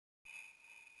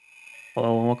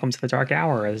Hello and welcome to the Dark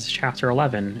Hour as Chapter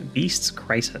 11, Beast's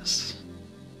Crisis.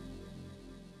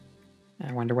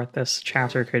 I wonder what this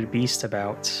chapter could beast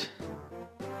about.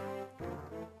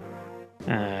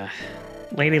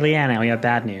 Lady Leanna, we have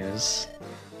bad news.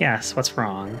 Yes, what's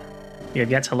wrong? We have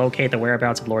yet to locate the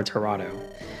whereabouts of Lord Torado.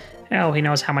 Oh, he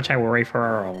knows how much I worry for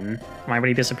our own. Why would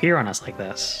he disappear on us like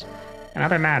this?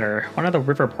 Another matter, one of the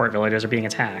Riverport villagers are being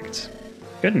attacked.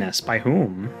 Goodness, by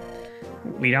whom?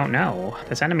 We don't know.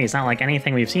 This enemy is not like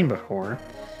anything we've seen before.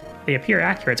 They appear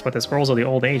accurate to what the scrolls of the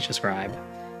Old Age describe.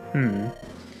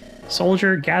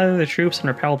 Soldier, gather the troops and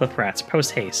repel the threats,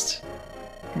 post-haste.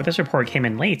 But this report came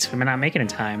in late, we may not make it in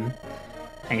time.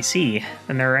 I see.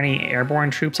 Then there are any airborne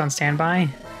troops on standby?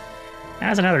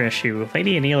 That's another issue.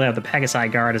 Lady Anelia of the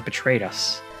Pegasi Guard has betrayed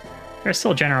us. There's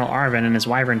still General Arvin and his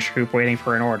Wyvern troop waiting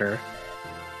for an order.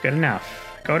 Good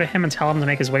enough. Go to him and tell him to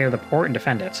make his way to the port and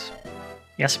defend it.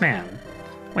 Yes, ma'am.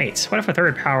 Wait, what if a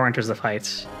third power enters the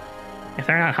fight? If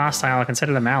they're not hostile, I'll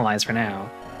consider them allies for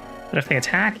now. But if they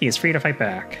attack, he is free to fight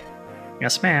back.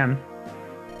 Yes, ma'am.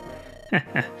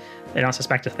 They don't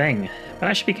suspect a thing. But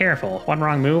I should be careful. One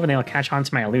wrong move and they'll catch on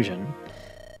to my illusion.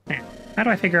 How do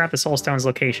I figure out the Soul Stone's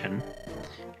location?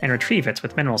 And retrieve it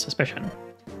with minimal suspicion?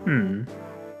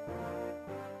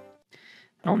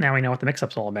 Well, now we know what the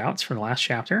mix-up's all about. It's from the last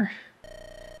chapter.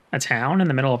 A town in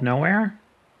the middle of nowhere?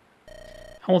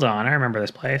 Hold on, I remember this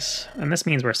place. And this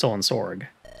means we're still in Sorg.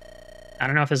 I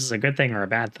don't know if this is a good thing or a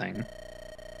bad thing.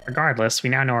 Regardless, we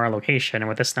now know our location, and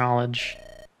with this knowledge,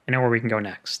 I know where we can go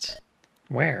next.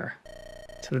 Where?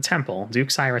 To the temple. Duke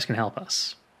Cyrus can help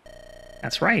us.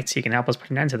 That's right, he can help us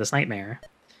put an end to this nightmare.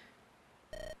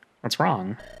 What's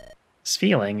wrong? This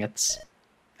feeling, it's...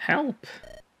 help.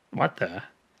 What the...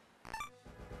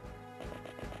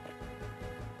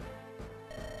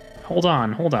 Hold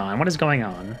on, what is going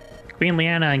on? Queen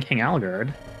Leanna and King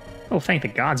Algerd? Oh, thank the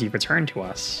gods you've returned to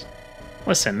us.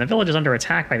 Listen, the village is under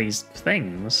attack by these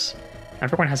things.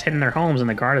 Everyone has hidden their homes and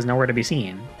the guard is nowhere to be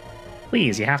seen.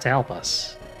 Please, you have to help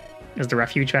us. Is the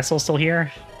refuge vessel still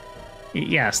here?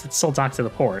 Yes, it's still docked to the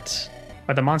port,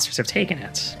 but the monsters have taken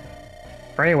it.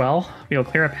 Very well, we will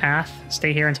clear a path,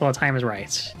 stay here until the time is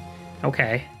right.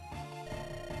 Okay.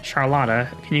 Charlotta,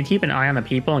 can you keep an eye on the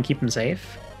people and keep them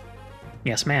safe?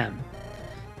 Yes, ma'am.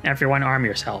 Everyone arm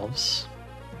yourselves.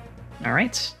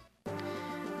 Alright.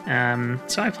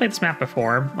 So I've played this map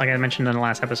before, like I mentioned in the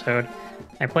last episode.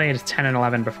 I played 10 and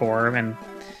 11 before, and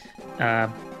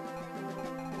I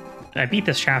beat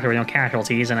this chapter with no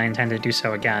casualties, and I intend to do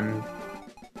so again.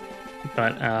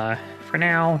 But for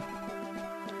now,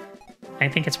 I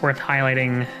think it's worth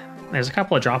highlighting. There's a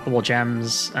couple of droppable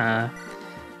gems.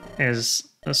 There's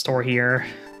a store here.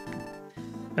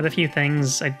 With a few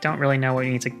things, I don't really know what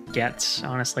you need to get,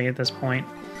 honestly, at this point,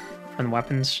 from the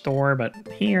weapons store, but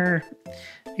here,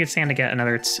 you can stand to get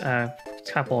another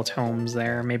couple of tomes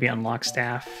there, maybe unlock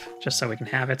staff, just so we can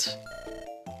have it.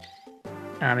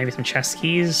 Maybe some chest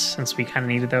keys, since we kind of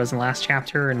needed those in the last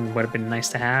chapter, and would have been nice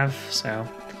to have, so,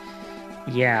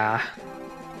 yeah.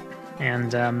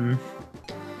 And,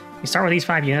 we start with these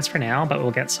 5 units for now, but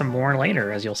we'll get some more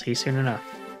later, as you'll see soon enough.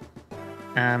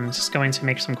 Just going to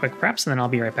make some quick preps, and then I'll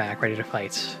be right back, ready to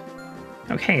fight.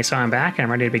 Okay, so I'm back, and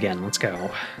I'm ready to begin. Let's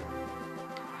go.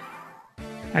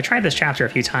 I tried this chapter a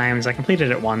few times. I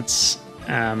completed it once,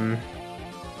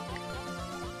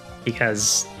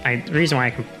 because the reason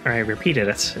why I repeated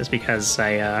it is because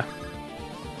I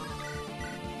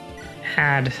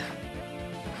had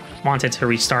wanted to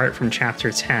restart from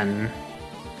chapter 10.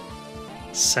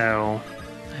 So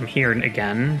I'm here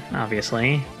again,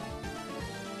 obviously.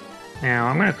 Now,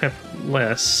 I'm going to equip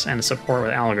Liss and support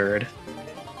with Algerd.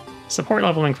 Support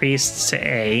level increased to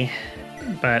A,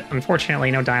 but unfortunately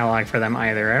no dialogue for them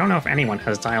either. I don't know if anyone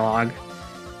has dialogue,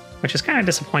 which is kind of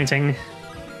disappointing.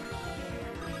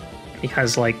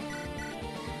 Because, like,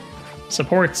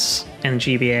 supports in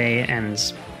GBA and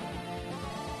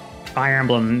Fire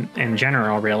Emblem in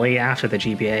general, really, after the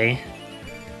GBA,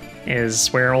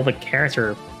 is where all the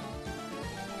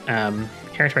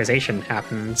characterization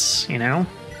happens, you know?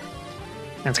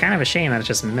 And it's kind of a shame that it's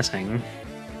just missing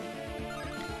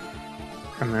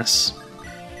from this.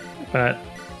 But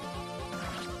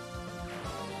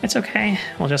it's okay.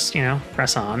 We'll just, you know,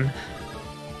 press on.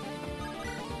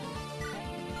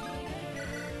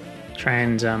 Try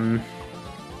and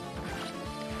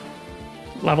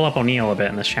level up O'Neil a bit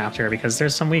in this chapter, because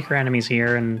there's some weaker enemies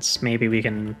here, and maybe we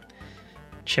can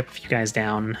chip a few guys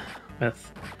down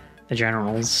with the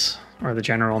generals, or the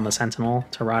general and the sentinel,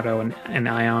 Torado and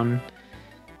Ion.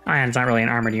 Ion's not really an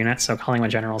armored unit, so calling him a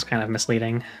general is kind of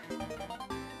misleading.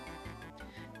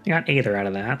 We got Aether out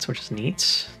of that, which is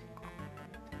neat.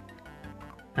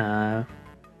 Kind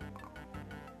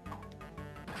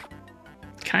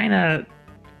of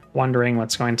wondering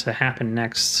what's going to happen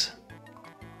next.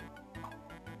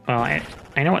 Well, I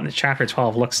know what the chapter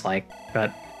 12 looks like,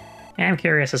 but I'm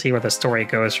curious to see where the story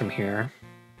goes from here.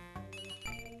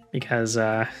 Because,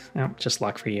 oh, just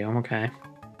luck for you, okay.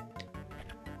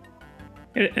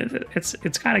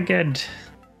 It's got a good...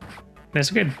 There's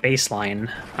a good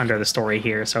baseline under the story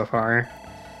here so far.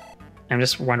 I'm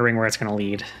just wondering where it's going to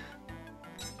lead.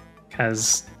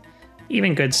 Because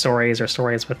even good stories or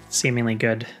stories with seemingly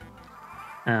good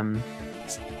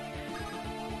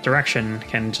direction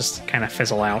can just kind of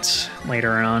fizzle out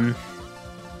later on.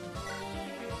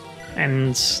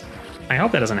 And I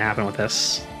hope that doesn't happen with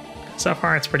this. So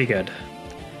far, it's pretty good.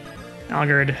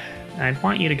 Algerd, I'd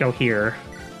want you to go here.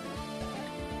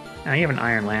 Now you have an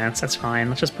Iron Lance, that's fine.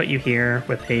 Let's just put you here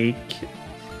with a...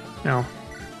 No.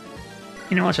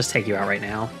 You know, let's just take you out right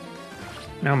now.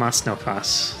 No muss, no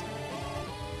fuss.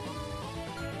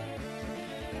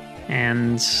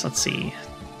 And let's see.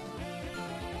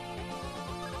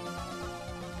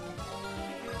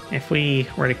 If we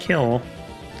were to kill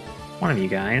one of you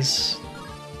guys...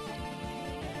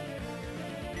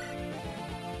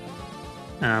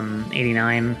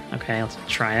 89. Okay, let's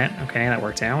try it. Okay, that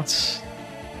worked out.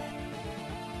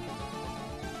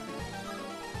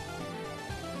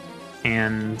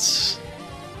 And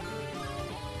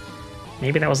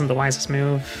maybe that wasn't the wisest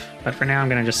move, but for now I'm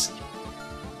gonna just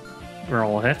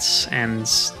roll with it and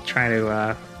try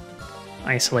to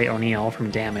isolate O'Neil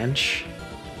from damage.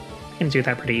 We can do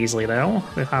that pretty easily though.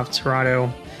 We have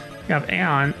Torado, we have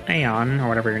Aeon, or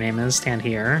whatever your name is, stand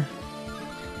here.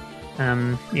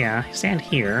 Yeah, stand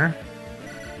here.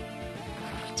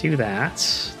 Do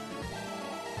that.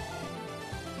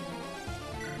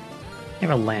 We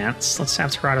have a lance. Let's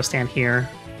have Torado stand here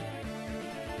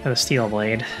with a steel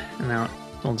blade, and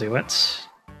that'll do it.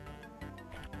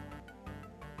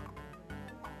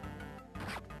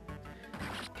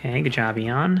 Okay, good job,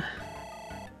 Aeon.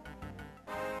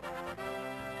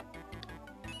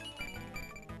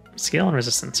 Skill and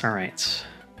resistance, alright.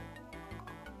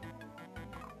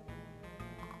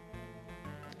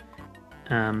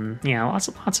 Yeah,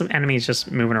 lots of enemies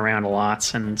just moving around a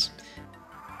lot, and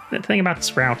the thing about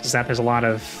this route is that there's a lot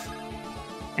of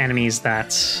enemies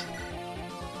that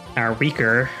are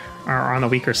weaker, are on the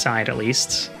weaker side at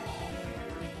least.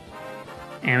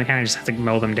 And we kind of just have to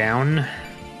mow them down.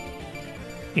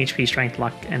 HP, strength,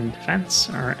 luck, and defense,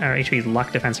 or HP,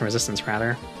 luck, defense, and resistance,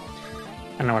 rather.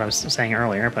 I don't know what I was saying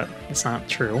earlier, but it's not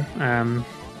true.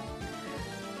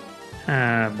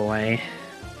 Boy.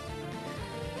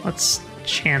 Let's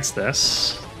chance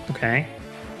this. Okay.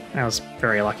 That was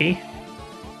very lucky.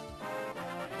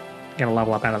 Get a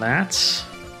level up out of that.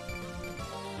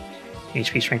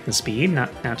 HP, strength, and speed,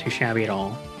 not too shabby at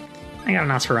all. I got a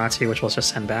Nosferatu, which we'll just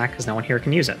send back because no one here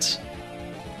can use it.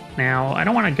 Now, I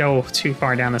don't want to go too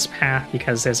far down this path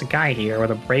because there's a guy here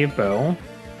with a Brave Bow.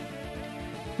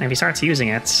 And if he starts using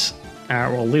it,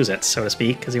 we'll lose it, so to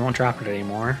speak, because he won't drop it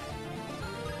anymore.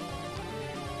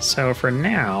 So for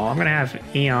now, I'm going to have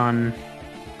Aeon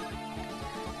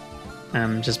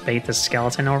just bait this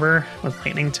skeleton over with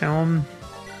Lightning Tome.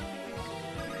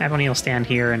 Have O'Neil stand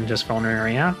here and just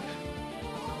vulnerary up.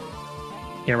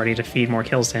 Get ready to feed more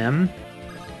kills to him.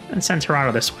 And send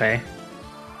Torado this way.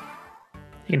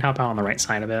 He can help out on the right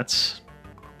side of it.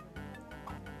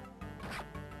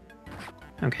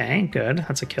 Okay, good.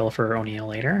 That's a kill for O'Neil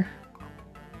later.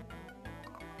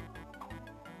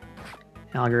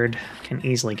 Algerd can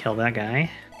easily kill that guy.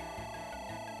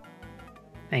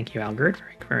 Thank you, Algerd.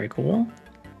 Very, very cool.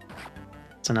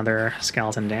 It's another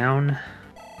skeleton down.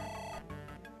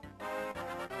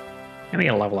 And we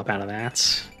get a level up out of that.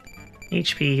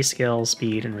 HP, skill,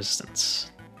 speed, and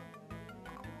resistance.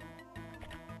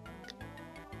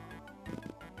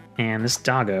 And this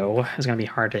doggo is going to be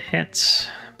hard to hit,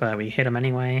 but we hit him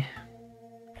anyway.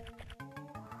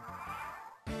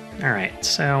 Alright,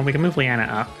 so we can move Leanna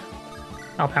up.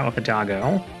 Help out with the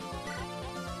doggo.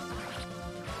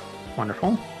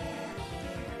 Wonderful.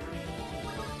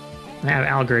 And have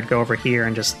Algerd go over here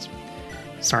and just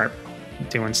start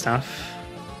doing stuff.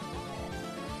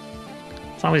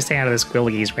 As long as we stay out of this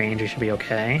Gwillig's range, we should be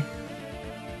okay.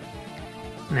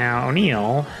 Now,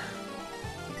 O'Neil...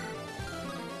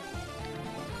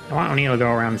 I want O'Neil to go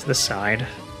around to this side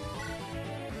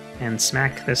and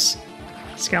smack this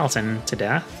skeleton to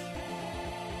death.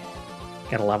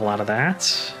 Get a level out of that.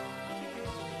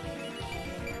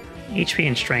 HP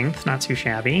and strength, not too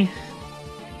shabby.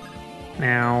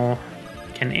 Now,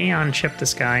 can Aeon chip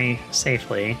this guy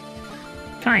safely?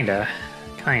 Kinda.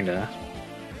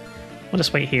 We'll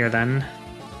just wait here then.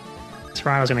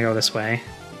 Toronto's gonna go this way.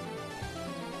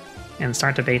 And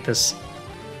start to bait this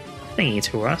thingy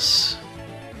to us.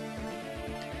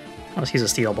 I'll just use a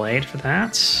steel blade for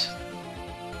that.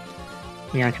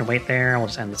 Yeah, I can wait there. We'll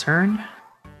just end the turn.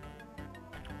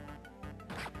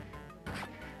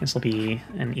 This will be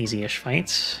an easy-ish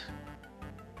fight.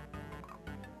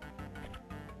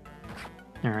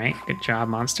 Alright, good job,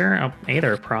 monster. Oh,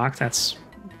 Aether proc, that's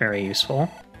very useful.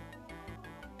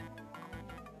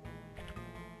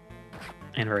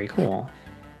 And very cool.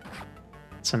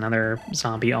 It's another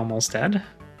zombie almost dead.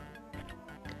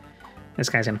 This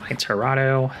guy's gonna fight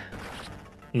Torado.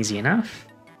 Easy enough.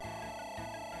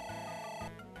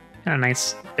 Got a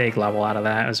nice big level out of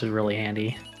that. This was really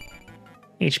handy.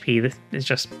 HP is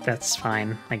just, that's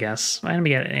fine, I guess. I'm gonna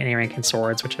get any rank in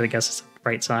swords, which I guess is the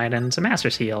right side, and some Master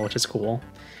Seal, which is cool.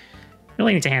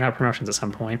 Really need to hand out promotions at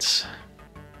some point.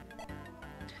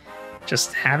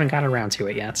 Just haven't got around to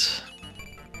it yet.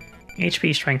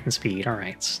 HP, strength, and speed,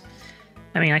 alright.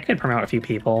 I mean, I could promote a few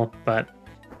people, but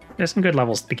there's some good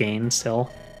levels to be gained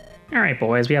still. Alright,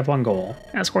 boys, we have one goal.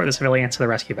 Escort the civilians to the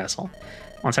rescue vessel.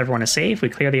 Once everyone is safe, we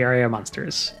clear the area of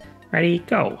monsters. Ready,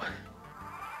 go!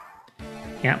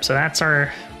 Yep, so that's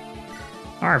our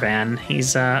Arvan.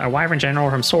 He's a Wyvern General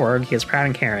from Sorg. He is proud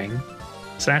and caring.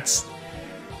 So that's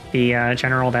the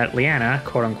general that Leanna,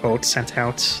 quote-unquote, sent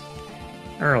out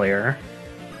earlier.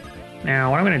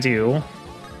 Now, what I'm going to do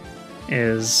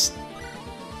is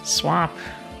swap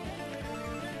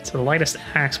to the lightest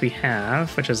axe we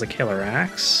have, which is the Killer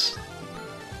Axe,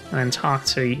 and then talk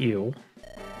to you.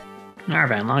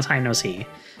 Arvan, long time no see.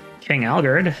 King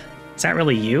Algerd, is that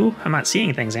really you? I'm not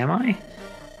seeing things, am I?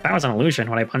 That was an illusion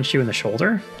when I punched you in the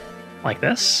shoulder. Like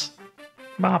this.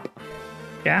 Bop.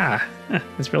 Yeah,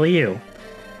 it's really you.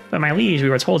 But my liege, we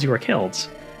were told you were killed.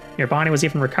 Your body was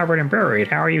even recovered and buried.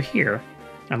 How are you here?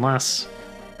 Unless...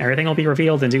 everything will be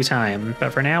revealed in due time,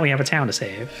 but for now we have a town to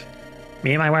save.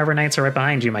 Me and my Wyvern Knights are right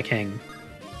behind you, my king.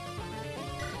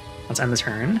 Let's end the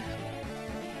turn.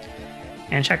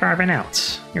 And check Arvan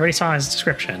out. You already saw his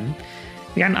description.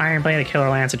 We got an Iron Blade, a Killer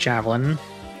Lance, a Javelin,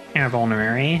 and a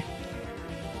Vulnerary.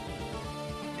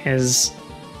 His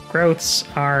growths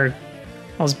are...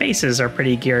 well, his bases are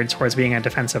pretty geared towards being a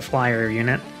defensive flyer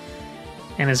unit.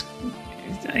 And his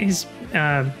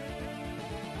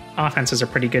offenses are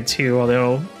pretty good too,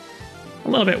 although a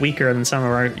little bit weaker than some of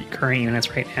our current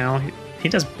units right now. He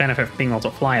does benefit from being able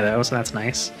to fly though, so that's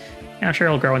nice. And I'm sure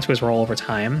he'll grow into his role over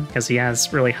time, because he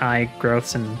has really high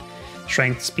growths in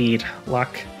strength, speed,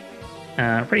 luck,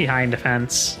 pretty high in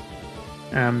defense.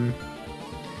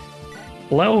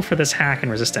 Low for this hack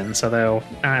and resistance, although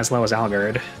not as low as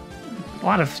Algerd. A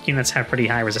lot of units have pretty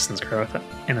high resistance growth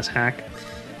in this hack,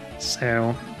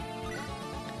 so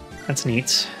that's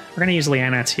neat. We're going to use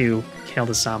Leanna to kill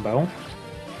the Zombo.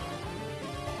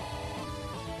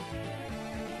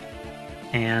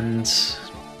 And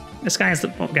this guy is the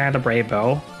guy with the Brave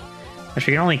Bow, which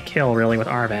we can only kill, really, with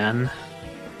Arvan.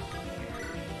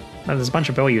 But there's a bunch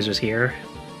of bow users here,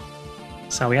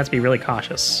 so we have to be really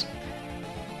cautious.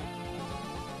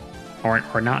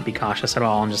 Or not be cautious at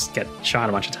all and just get shot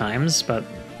a bunch of times, but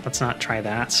let's not try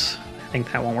that. I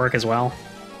think that won't work as well.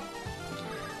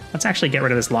 Let's actually get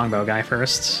rid of this longbow guy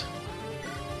first.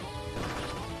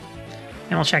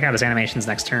 And we'll check out his animations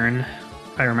next turn,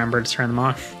 if I remember to turn them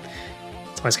off.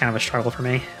 It's always kind of a struggle for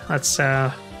me. Let's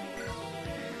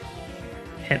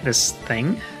hit this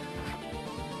thing.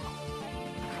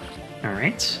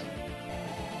 Alright.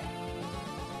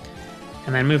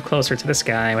 And then move closer to this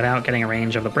guy without getting a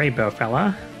range of the Brave Bow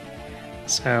fella.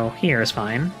 So here is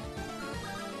fine.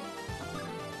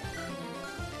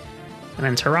 And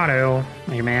then Torado,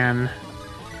 your man,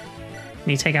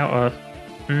 you take out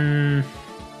a...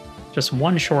 just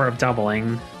one short of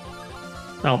doubling.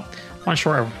 Well, one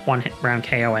short of one round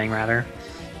KOing, rather.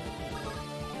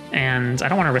 And I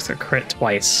don't want to risk a crit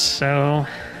twice, so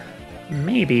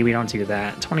maybe we don't do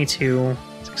that. 22,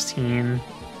 16...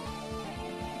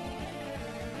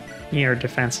 your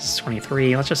defense is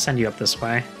 23. Let's just send you up this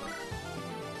way.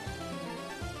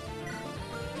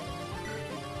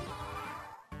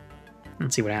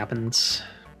 Let's see what happens.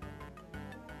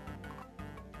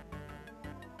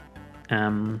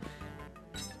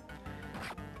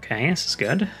 Okay, this is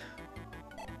good.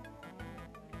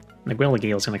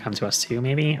 McWilligill is going to come to us too,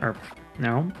 maybe? Or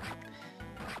no?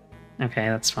 Okay,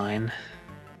 that's fine.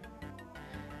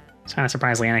 It's kind of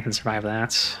surprised Leanna can survive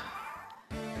that.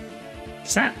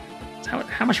 Does that...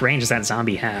 how much range does that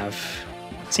zombie have?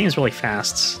 It seems really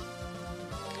fast.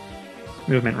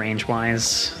 Movement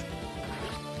range-wise.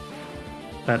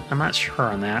 But I'm not sure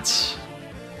on that.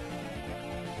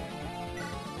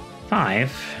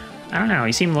 5. I don't know.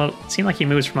 He seemed like he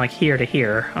moves from like here to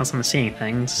here as I'm seeing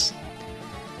things.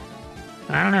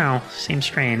 I don't know. Seems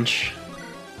strange.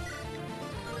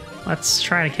 Let's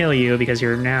try to kill you because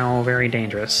you're now very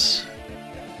dangerous.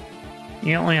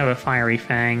 You only have a fiery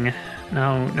fang.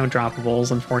 No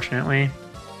droppables, unfortunately.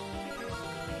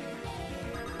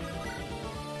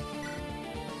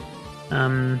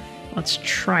 Let's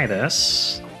try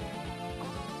this.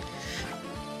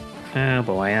 Oh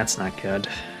boy, that's not good.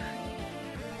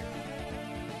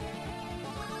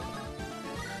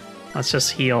 Let's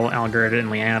just heal Algerd and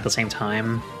Leanna at the same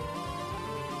time.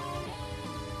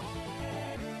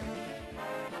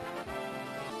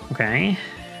 Okay.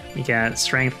 We get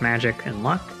Strength, Magic, and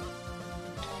Luck.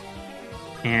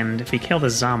 And if we kill the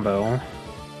Zombo...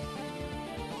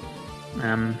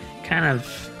 kind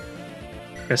of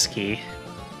risky.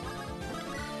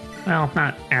 Well,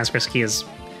 not as risky as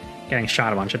getting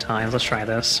shot a bunch of times. Let's try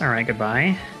this. Alright,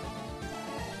 goodbye.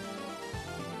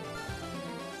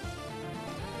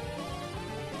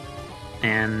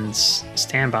 And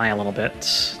stand by a little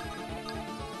bit.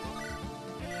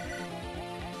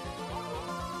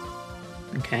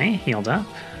 Okay, healed up.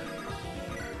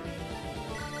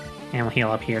 And we'll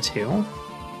heal up here too.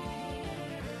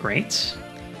 Great.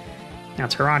 Now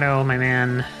Torado, my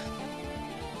man.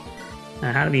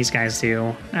 How do these guys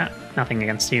do? Nothing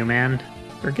against you, man.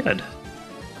 We're good.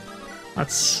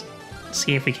 Let's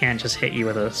see if we can't just hit you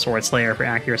with a Sword Slayer for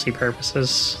accuracy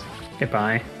purposes.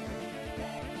 Goodbye.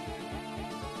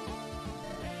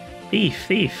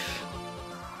 Thief!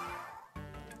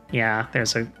 Yeah,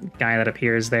 there's a guy that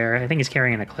appears there. I think he's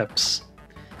carrying an Eclipse.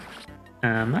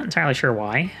 Not entirely sure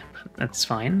why, but that's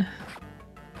fine.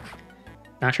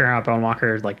 Not sure how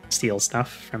Bonewalker, like, steals stuff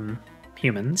from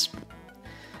humans.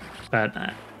 But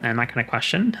I'm not going to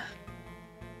question.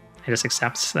 I just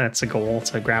accept that it's a goal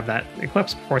to grab that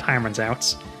Eclipse before time runs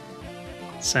out.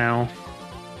 So,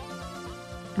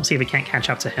 we'll see if we can't catch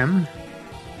up to him.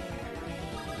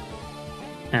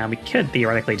 We could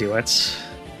theoretically do it.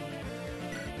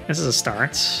 This is a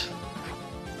start.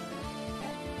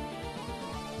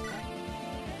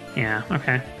 Yeah,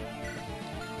 okay.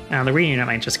 The reunit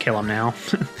might just kill him now.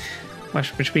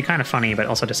 which would be kind of funny, but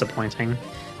also disappointing.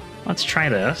 Let's try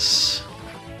this.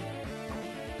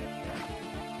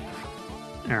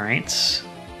 Alright.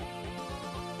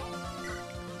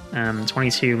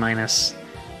 22 minus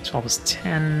 12 is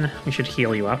 10. We should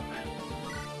heal you up.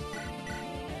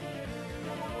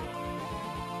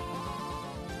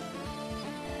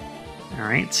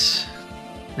 Alright.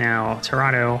 Now,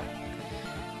 Torado.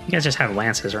 You guys just have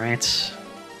lances, right?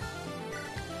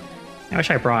 I wish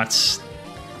I brought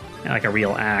like a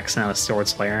real axe, not a Sword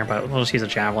Slayer, but we'll just use a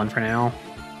javelin for now.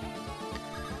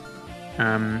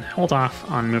 Hold off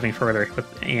on moving further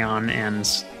with Aeon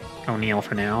and O'Neil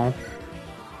for now.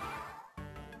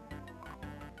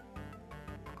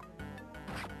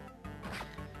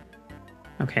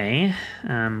 Okay,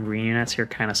 reunits, you're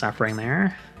kind of suffering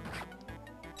there.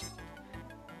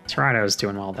 Torado's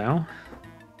doing well, though.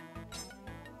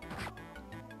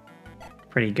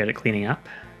 Pretty good at cleaning up.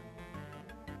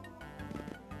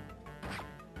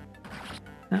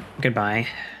 Oh, goodbye.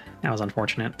 That was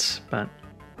unfortunate, but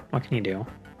what can you do?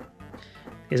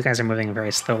 These guys are moving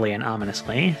very slowly and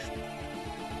ominously.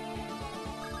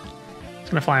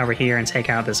 Just gonna fly over here and take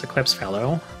out this Eclipse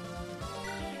fellow.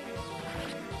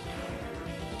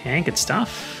 Okay, good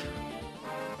stuff.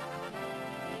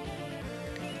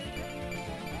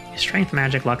 Strength,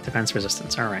 Magic, Luck, Defense,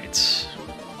 Resistance. Alright.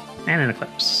 And an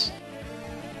Eclipse.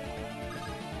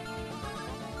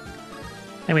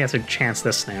 Then we have to chance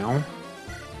this now.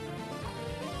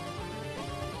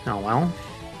 Oh well.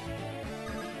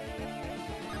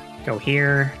 Go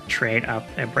here, trade up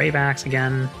a Brave Axe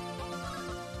again.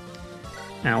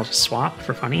 And I'll just swap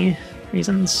for funny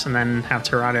reasons, and then have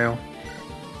Torado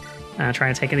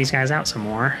try to take these guys out some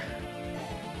more.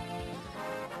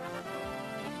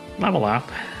 Level up.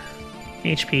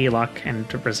 HP, Luck,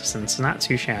 and Resistance. Not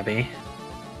too shabby.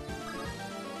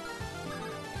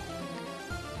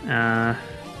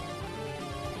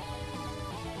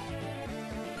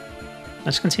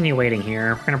 Let's continue waiting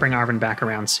here. We're gonna bring Arven back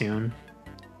around soon.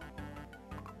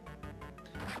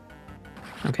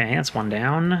 Okay, that's one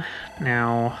down.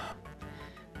 Now,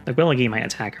 the Gwilligee might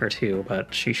attack her too,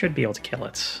 but she should be able to kill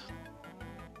it.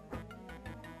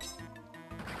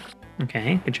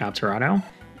 Okay, good job, Torado.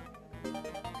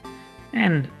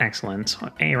 And excellent.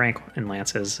 A rank in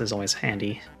lances is always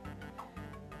handy.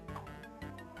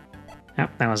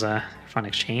 Yep, that was a fun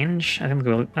exchange. I think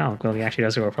Gwilligee actually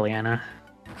does go for Leanna.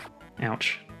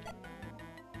 Ouch.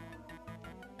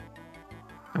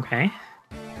 Okay.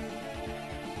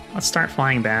 Let's start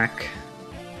flying back.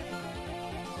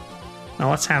 Well,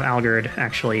 let's have Algerd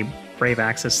actually Brave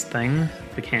Axe this thing,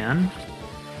 if we can.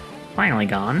 Finally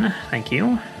gone, thank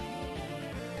you.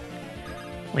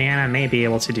 Leanna may be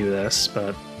able to do this,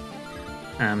 but...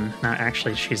 not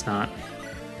actually, she's not.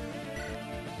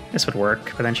 This would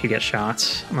work, but then she'd get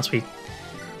shot, unless we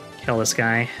kill this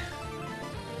guy.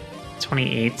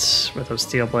 28 with those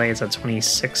steel blades, at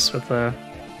 26 with the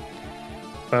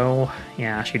bow.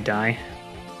 Yeah, she'd die.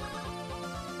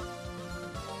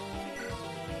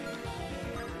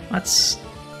 Let's...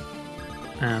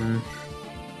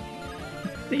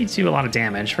 they do a lot of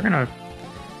damage. We're gonna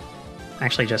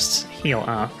actually just heal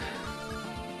up.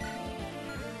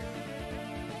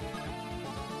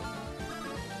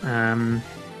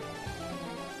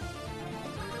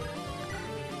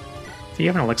 Do you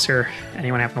have an elixir?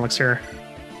 Anyone have an elixir?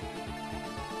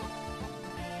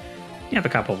 You have a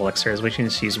couple of elixirs. We can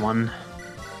just use one.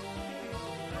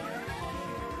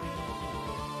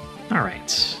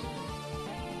 Alright.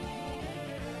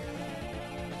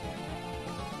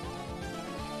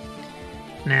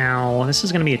 Now, this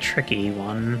is going to be a tricky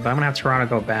one, but I'm going to have Toronto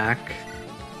go back.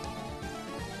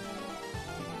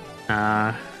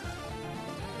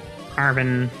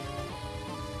 Arven...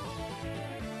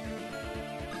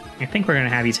 I think we're going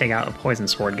to have you take out the Poison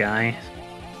Sword guy.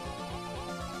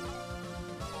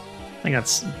 I think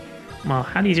that's... Well,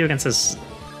 how do you do against this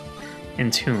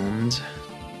Entombed?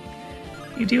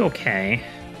 You do okay.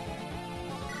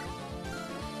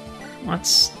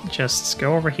 Let's just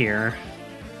go over here.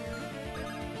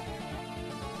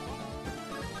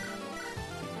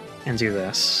 And do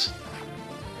this.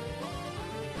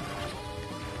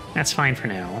 That's fine for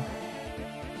now.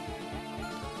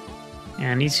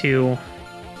 And you two...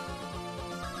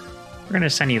 We're going to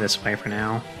send you this way for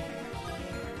now.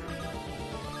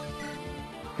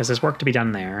 Because there's work to be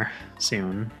done there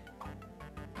soon.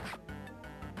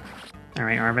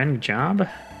 Alright, Arven, good job.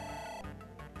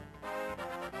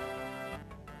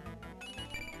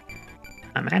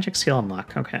 Magic, skill, and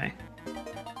luck, okay.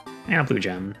 And a blue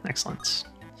gem, excellent.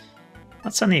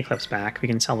 Let's send the Eclipse back. We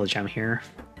can sell the gem here.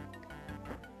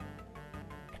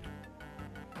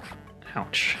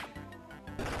 Ouch.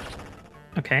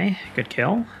 Okay, good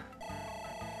kill.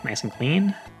 Nice and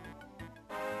clean.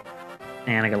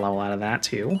 And I get a level out of that,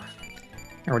 too.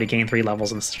 I already gained 3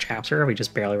 levels in this chapter. We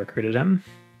just barely recruited him.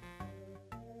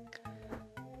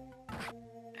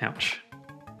 Ouch.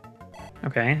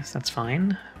 Okay, so that's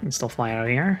fine. We can still fly out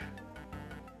of here.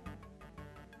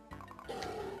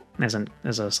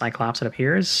 There's a Cyclops that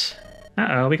appears.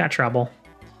 Uh-oh, we got trouble.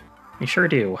 We sure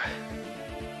do.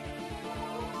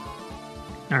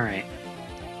 Alright.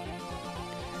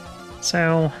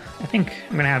 So, I think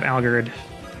I'm gonna have Algerd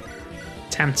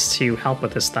attempt to help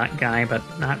with this guy, but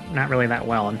not really that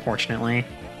well, unfortunately.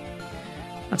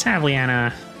 Let's have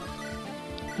Leanna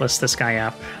list this guy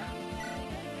up.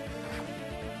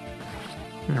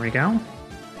 There we go.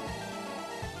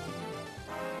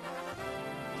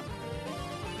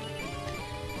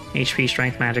 HP,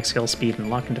 strength, magic, skill, speed, and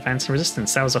luck, and defense and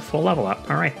resistance. That was a full level up.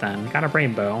 Alright then, got a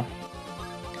Brave Bow.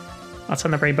 Let's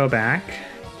send the Brave Bow back.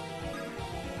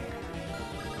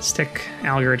 Stick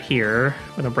Algerd here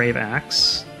with a Brave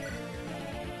Axe.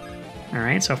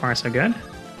 Alright, so far so good.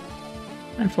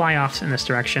 And fly off in this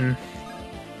direction.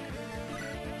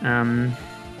 We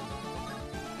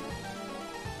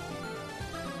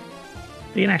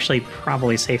can actually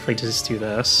probably safely just do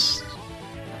this.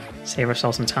 Save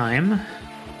ourselves some time.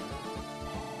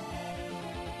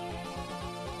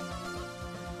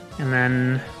 And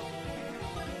then...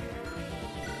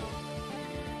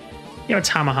 You have a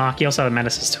Tomahawk, you also have a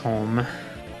Menace's Tome.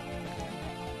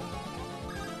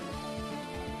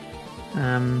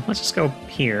 Let's just go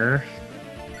here.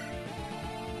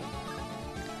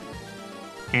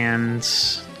 And...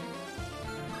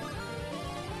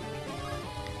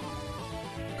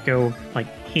 go, like,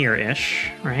 here-ish,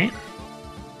 right?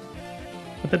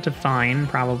 With the Divine,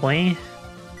 probably.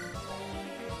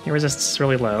 The resistance is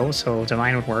really low, so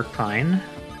Divine would work fine.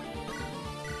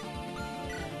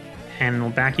 And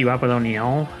we'll back you up with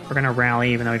O'Neill. We're gonna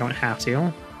rally, even though we don't have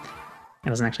to. It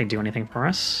doesn't actually do anything for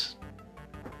us.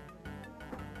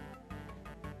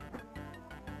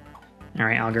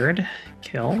 Alright, Algerd.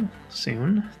 Kill.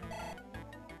 Soon.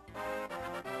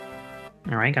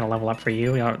 Alright, got a level up for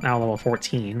you. We are now level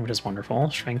 14, which is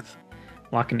wonderful. Strength,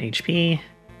 luck, and HP.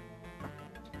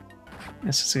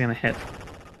 This is gonna hit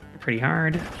pretty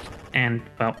hard. And,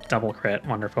 well, double crit.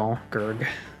 Wonderful. Gurg.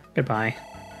 Goodbye.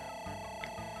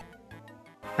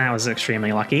 That was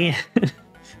extremely lucky.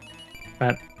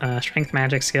 But, strength,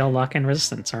 magic, skill, luck, and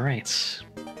resistance. Alright.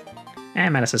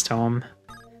 And Menace's Tome.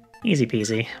 Easy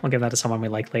peasy. We'll give that to someone we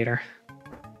like later.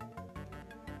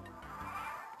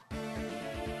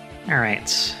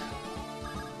 Alright.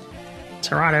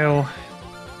 Torado.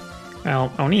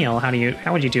 Well, O'Neal,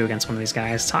 how would you do against one of these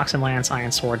guys? Toxin Lance,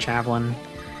 Iron Sword, Javelin.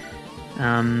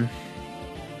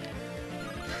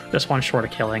 Just one short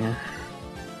of killing.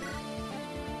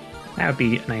 That would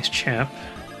be a nice chip.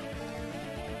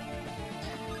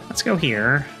 Let's go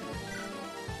here.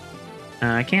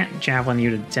 I can't Javelin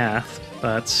you to death,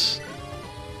 but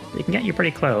we can get you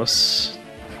pretty close.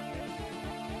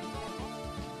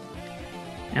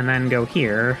 And then go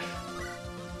here.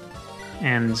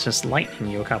 And just lightning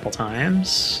you a couple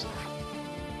times.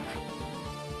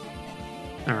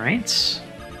 Alright.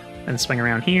 Then swing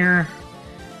around here.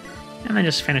 And then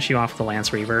just finish you off with the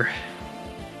Lance Reaver.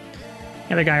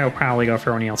 The other guy will probably go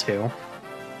for O'Neal too.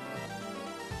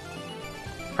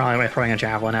 Probably by throwing a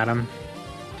Javelin at him.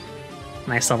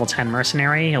 Nice level 10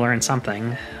 Mercenary, you learn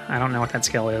something. I don't know what that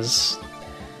skill is.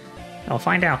 I'll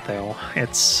find out though.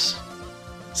 It's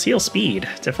Seal Speed.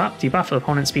 Debuff the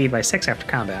opponent's speed by 6 after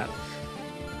combat.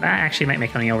 That actually might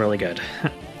make O'Neal really good.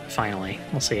 Finally.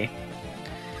 We'll see.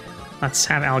 Let's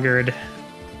have Algerd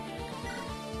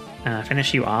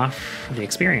finish you off with the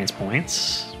experience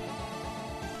points.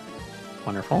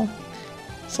 Wonderful.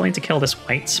 Still need to kill this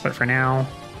white, but for now,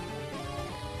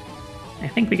 I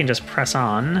think we can just press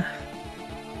on.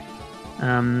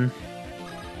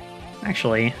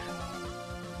 Actually,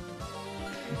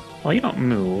 well, you don't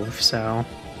move, so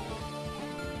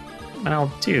what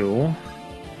I'll do...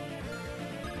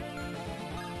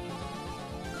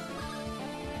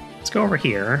 Let's go over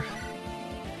here.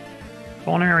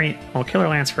 Vulnerary... Well, Killer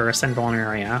Lance first, then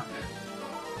Vulnerary up.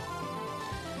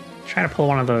 Try to pull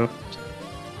one of the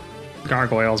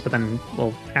gargoyles, but then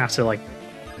we'll have to, like,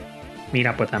 meet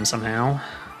up with them somehow.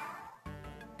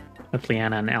 With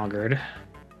Leanna and Algerd.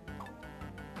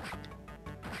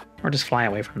 Or just fly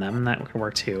away from them, that could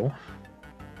work too.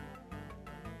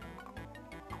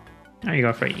 There you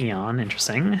go for Eon,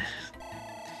 interesting.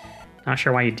 Not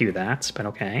sure why you do that, but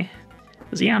okay.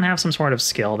 Does Eon have some sort of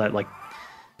skill that, like,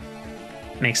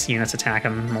 makes units attack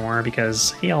him more?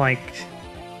 Because he'll, like,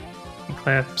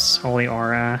 Eclipse, Holy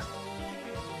Aura...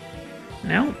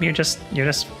 No, you're just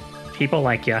people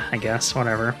like ya, I guess,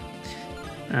 whatever.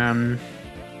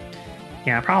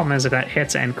 Yeah, problem is if that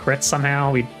hits and crits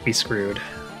somehow, we'd be screwed.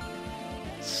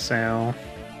 So...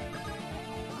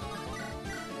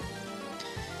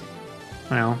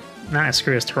 Well, not as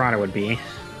screwed as Torado would be.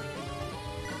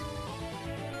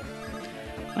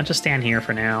 I'll just stand here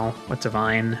for now with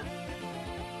Divine.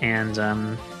 And,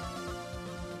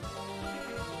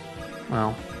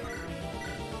 well...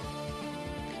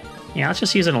 Yeah, let's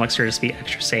just use an elixir just to be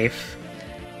extra safe.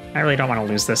 I really don't want to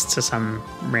lose this to some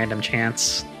random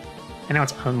chance. I know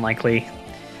it's unlikely,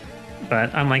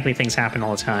 but unlikely things happen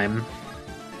all the time.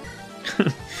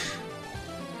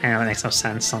 I know that makes no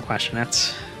sense, don't question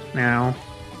it. Now...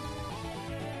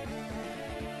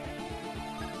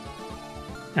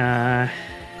 I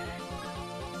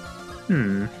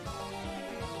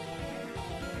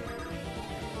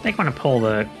think I want to pull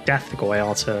the Death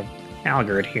Goyle to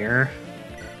Algerd here.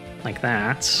 Like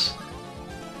that.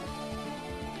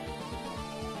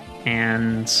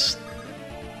 And...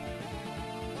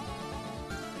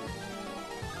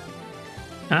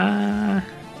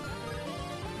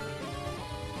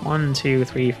 1, 2,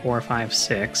 3, 4, 5,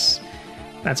 6.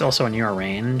 That's also in your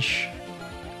range.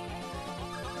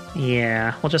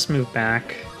 Yeah, we'll just move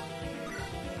back.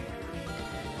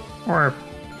 Or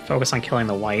focus on killing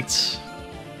the whites.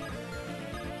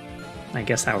 I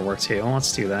guess that would work too.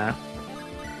 Let's do that.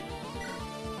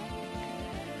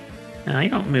 You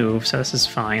don't move, so this is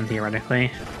fine,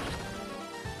 theoretically.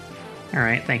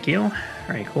 Alright, thank you.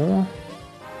 Very cool.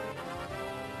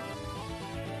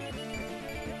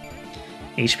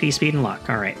 HP, speed, and luck.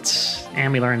 Alright.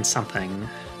 And we learned something.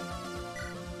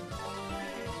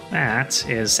 That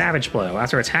is Savage Blow.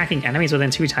 After attacking enemies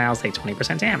within 2 tiles, take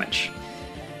 20% damage.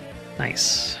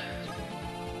 Nice.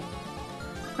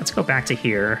 Let's go back to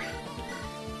here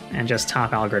and just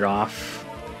top Algerd off.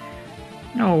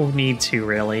 No need to,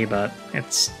 really, but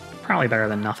it's probably better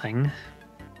than nothing.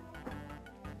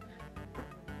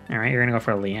 Alright, you're gonna go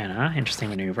for Leanna. Interesting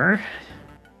maneuver.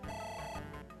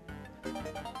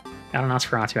 Got a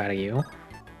Nosferatu out of you.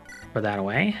 Put that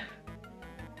away.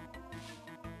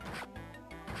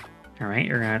 Alright,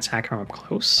 you're gonna attack him up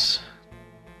close.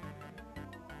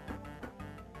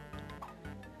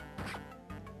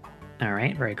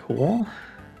 Alright, very cool.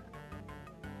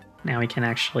 Now we can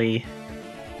actually...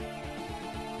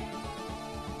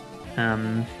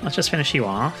 let's just finish you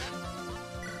off.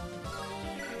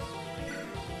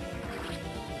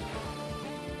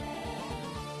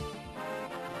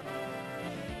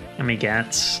 And we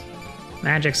get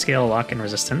Magic, skill, luck, and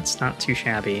resistance. Not too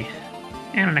shabby.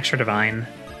 And an extra divine.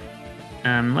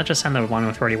 Let's just send the one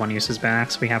with 31 uses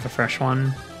back so we have a fresh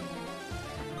one.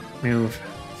 Move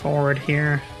forward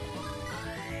here.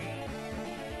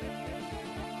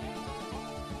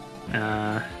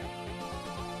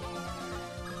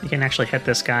 You can actually hit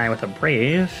this guy with a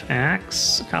Brave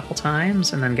Axe a couple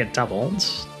times and then get doubled.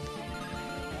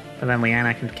 But then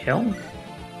Leanna can kill.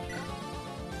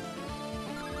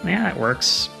 Yeah, that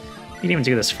works. You can even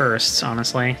do this first,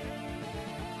 honestly.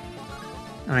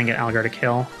 And then get Algar to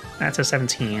kill. That's a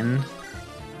 17.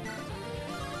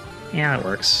 Yeah, that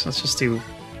works. Let's just do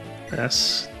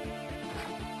this.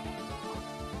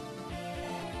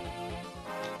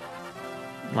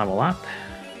 Level up.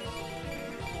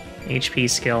 HP,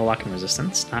 skill, luck, and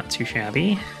resistance. Not too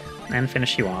shabby. And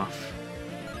finish you off.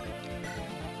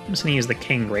 I'm just going to use the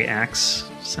King Great Axe,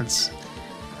 since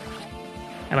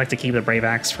I like to keep the Brave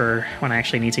Axe for when I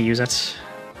actually need to use it.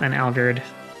 Then Algard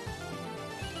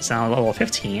is now level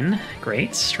 15.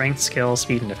 Great. Strength, skill,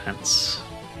 speed, and defense.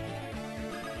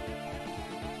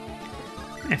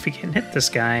 If we can hit this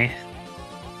guy...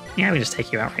 Yeah, we just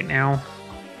take you out right now.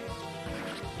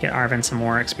 Get Arven some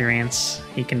more experience.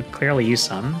 He can clearly use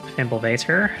some.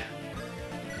 Fimbulvator.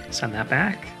 Send that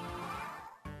back.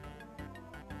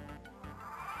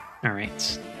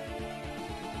 Alright.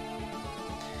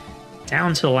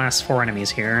 Down to the last 4 enemies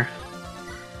here.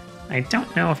 I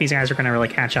don't know if these guys are going to really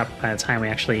catch up by the time we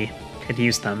actually could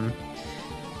use them.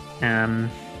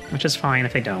 Which is fine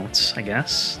if they don't, I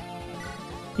guess.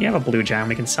 You have a blue gem,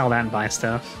 we can sell that and buy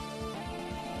stuff.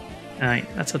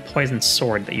 That's a poison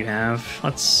sword that you have.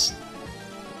 Let's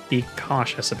be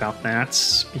cautious about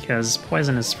that, because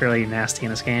poison is fairly nasty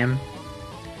in this game.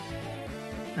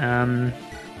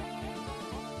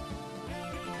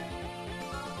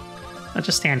 Let's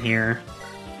just stand here.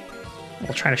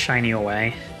 We'll try to shine you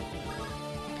away.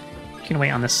 You can wait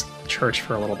on this church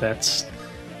for a little bit.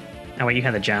 Oh wait, you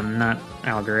had the gem, not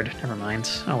Algard. Never mind.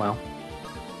 Oh well.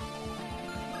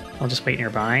 I'll just wait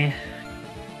nearby.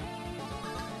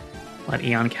 Let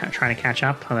Eon try to catch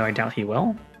up, although I doubt he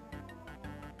will.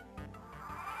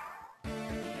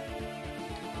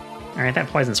 Alright, that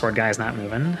poison sword guy is not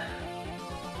moving.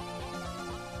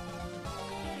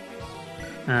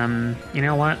 You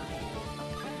know what?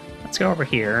 Let's go over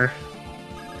here.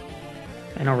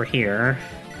 And over here.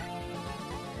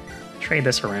 Trade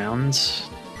this around.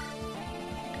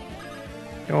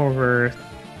 Go over...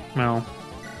 well...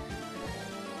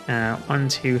 1,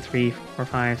 2, 3, 4,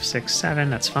 5, 6, 7,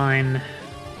 that's fine.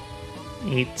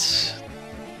 8.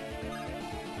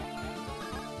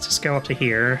 Let's just go up to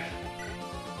here.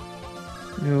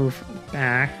 Move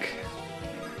back.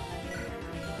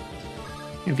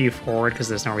 Move you forward, because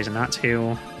there's no reason not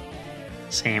to.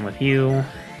 Same with you.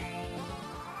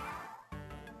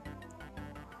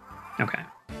 Okay.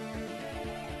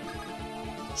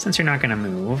 Since you're not going to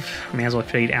move, we may as well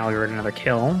feed Algard another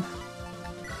kill.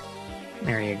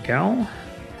 There you go.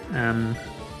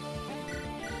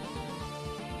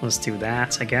 Let's do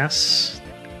that, I guess.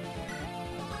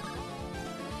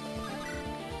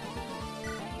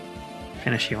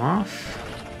 Finish you off.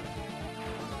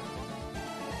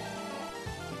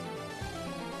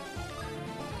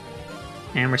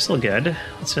 And we're still good.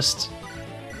 Let's just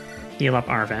heal up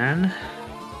Arvan.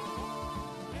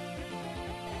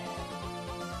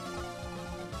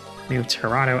 Move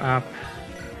Tirado up.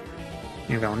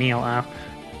 Move O'Neill up.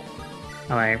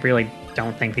 Oh, I really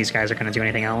don't think these guys are going to do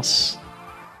anything else.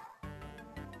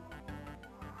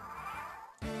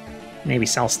 Maybe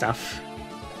sell stuff.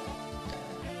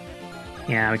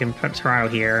 Yeah, we can put Tirado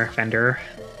here, vendor.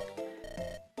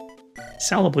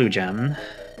 Sell the blue gem.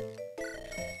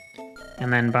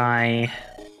 And then buy...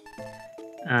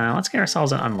 let's get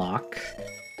ourselves an unlock.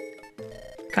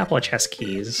 A couple of chest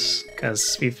keys,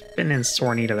 because we've been in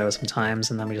sore need of those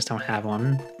sometimes, and then we just don't have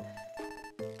one.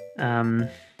 An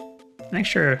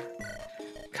extra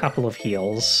couple of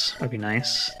heals would be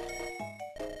nice.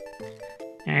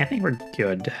 Yeah, I think we're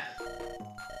good.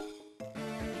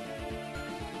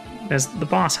 The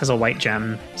boss has a white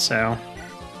gem, so...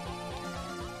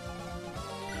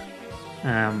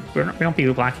 we won't be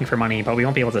lacking for money, but we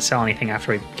won't be able to sell anything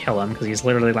after we kill him, because he's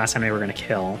literally the last enemy we're going to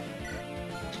kill.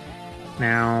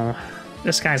 Now,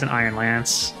 this guy's an Iron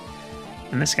Lance,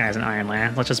 and this guy's an Iron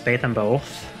Lance. Let's just bait them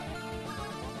both.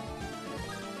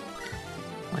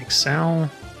 Like so.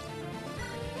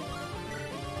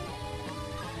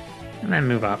 And then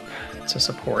move up to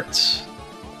support.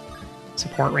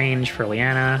 Support range for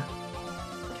Leanna.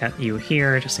 Get you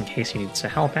here, just in case you need to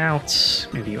help out.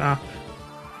 Move you up.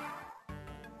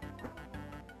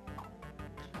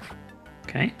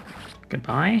 Okay,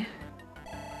 goodbye.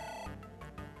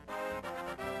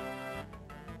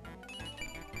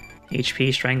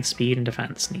 HP, strength, speed, and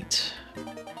defense. Neat.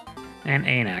 And A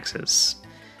and axes.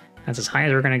 That's as high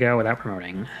as we're going to go without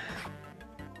promoting.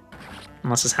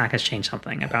 Unless this hack has changed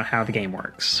something about how the game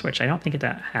works, which I don't think it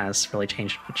has really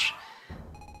changed much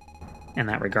in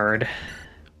that regard.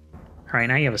 Alright,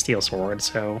 now you have a steel sword,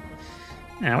 so...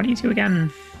 what do you do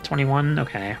again? 21?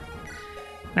 Okay.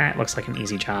 That looks like an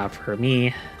easy job for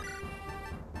me.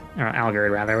 Or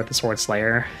Algerd, rather, with the Sword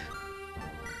Slayer.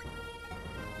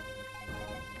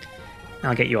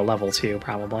 I'll get you a level 2,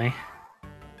 probably.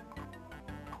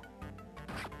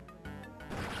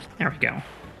 There we go.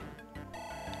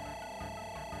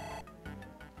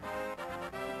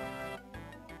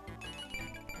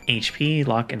 HP,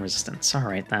 luck, and resistance.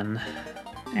 Alright then.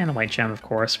 And a white gem, of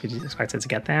course. We expected to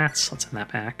get that, so let's send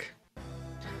that back.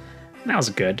 That was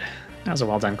good. That was a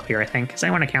well-done clear, I think. Is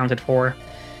anyone accounted for?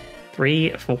 3,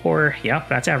 4, yep,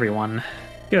 that's everyone.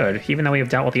 Good, even though we have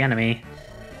dealt with the enemy,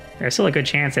 there's still a good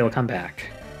chance they will come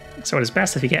back. So it is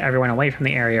best if you get everyone away from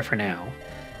the area for now.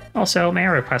 Also, may I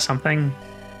request something?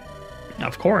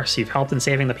 Of course, you've helped in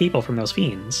saving the people from those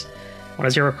fiends. What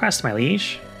is your request, my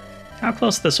liege? How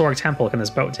close to the Sorg Temple can this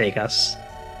boat take us?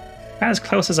 About as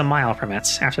close as a mile from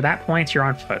it. After that point, you're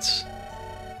on foot.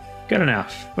 Good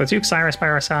enough. With Duke Cyrus by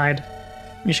our side,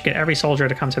 we should get every soldier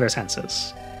to come to their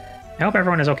senses. I hope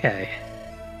everyone is okay.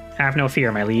 Have no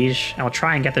fear, my liege. I will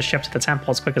try and get the ship to the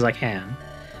temple as quick as I can.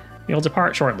 We will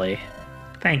depart shortly.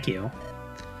 Thank you. ...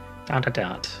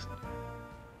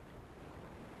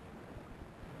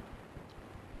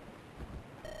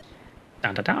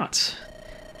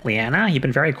 Leanna, you've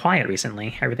been very quiet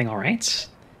recently. Everything alright?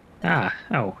 Ah,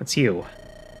 oh, it's you.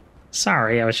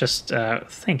 Sorry, I was just,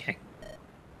 thinking.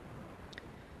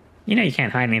 You know you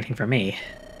can't hide anything from me.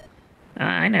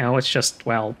 I know, it's just,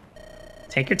 well...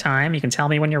 Take your time, you can tell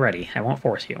me when you're ready. I won't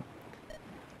force you.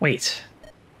 Wait.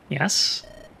 Yes?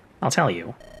 I'll tell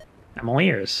you. I'm all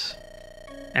ears.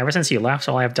 Ever since you left,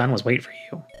 all I've done was wait for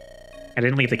you. I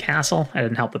didn't leave the castle, I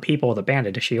didn't help the people with the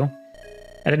bandit issue.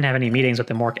 I didn't have any meetings with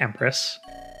the Mork Empress.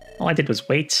 All I did was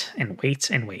wait, and wait,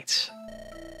 and wait.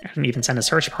 I didn't even send a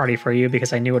search party for you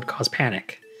because I knew it would cause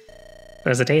panic.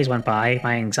 But as the days went by,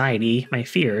 my anxiety, my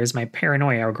fears, my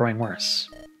paranoia were growing worse.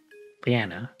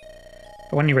 Leanna.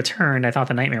 But when you returned, I thought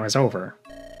the nightmare was over.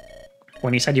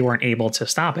 When you said you weren't able to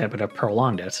stop it, but have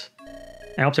prolonged it,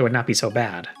 I hoped it would not be so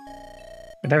bad.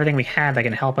 With everything we had that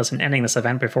can help us in ending this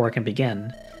event before it can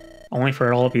begin, only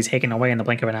for it all to be taken away in the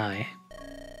blink of an eye.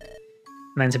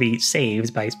 And then to be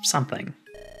saved by something.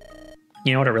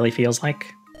 You know what it really feels like?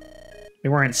 We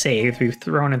weren't saved, we were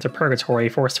thrown into purgatory,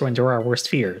 forced to endure our worst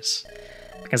fears.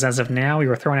 Because as of now, we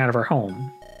were thrown out of our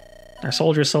home. Our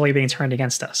soldiers slowly being turned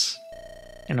against us.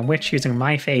 And a witch using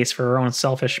my face for her own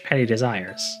selfish, petty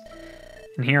desires.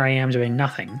 And here I am doing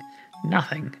nothing.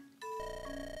 Nothing.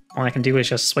 All I can do is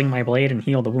just swing my blade and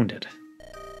heal the wounded.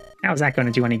 How is that going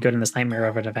to do any good in this nightmare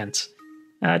of an event?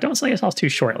 Don't sell yourself too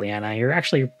short, Leanna. You're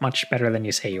actually much better than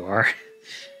you say you are.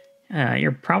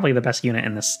 You're probably the best unit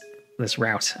in this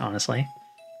route, honestly.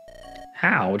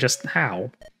 How? Just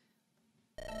how?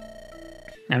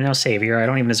 I'm no savior. I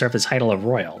don't even deserve the title of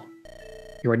royal.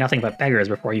 You were nothing but beggars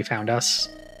before you found us.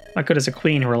 What good is a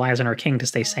queen who relies on her king to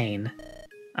stay sane?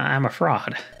 I'm a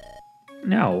fraud.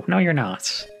 No, you're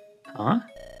not. Huh?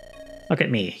 Look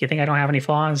at me. You think I don't have any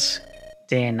flaws?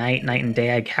 Day and night and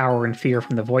day, I cower in fear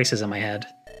from the voices in my head.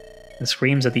 The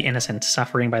screams of the innocent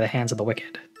suffering by the hands of the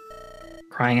wicked.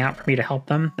 Crying out for me to help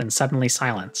them, then suddenly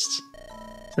silenced.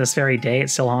 To this very day, it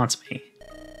still haunts me.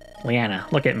 Leanna,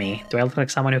 look at me. Do I look like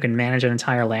someone who can manage an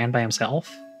entire land by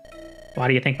himself? Why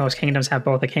do you think most kingdoms have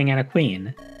both a king and a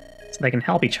queen? So they can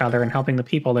help each other in helping the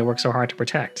people they work so hard to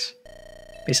protect.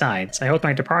 Besides, I hoped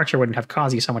my departure wouldn't have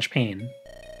caused you so much pain.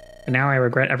 But now I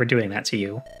regret ever doing that to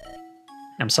you.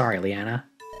 I'm sorry, Leanna.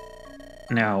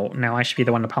 No, I should be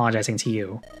the one apologizing to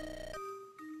you.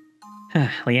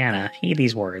 Leanna, heed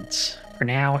these words. For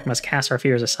now, we must cast our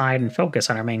fears aside and focus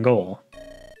on our main goal.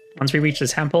 Once we reach the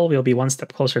temple, we'll be one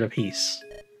step closer to peace.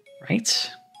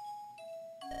 Right?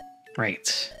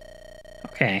 Right.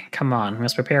 Okay, come on, we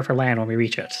must prepare for land when we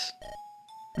reach it.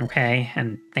 Okay,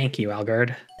 and thank you,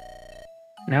 Algerd.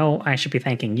 No, I should be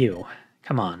thanking you.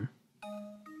 Come on.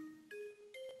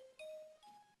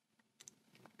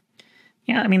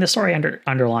 Yeah, I mean, the story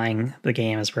underlying the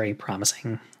game is very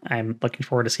promising. I'm looking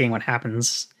forward to seeing what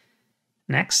happens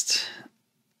next.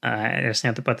 I just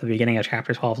know what the beginning of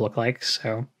Chapter 12 looked like,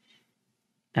 so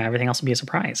everything else will be a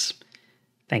surprise.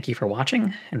 Thank you for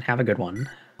watching, and have a good one.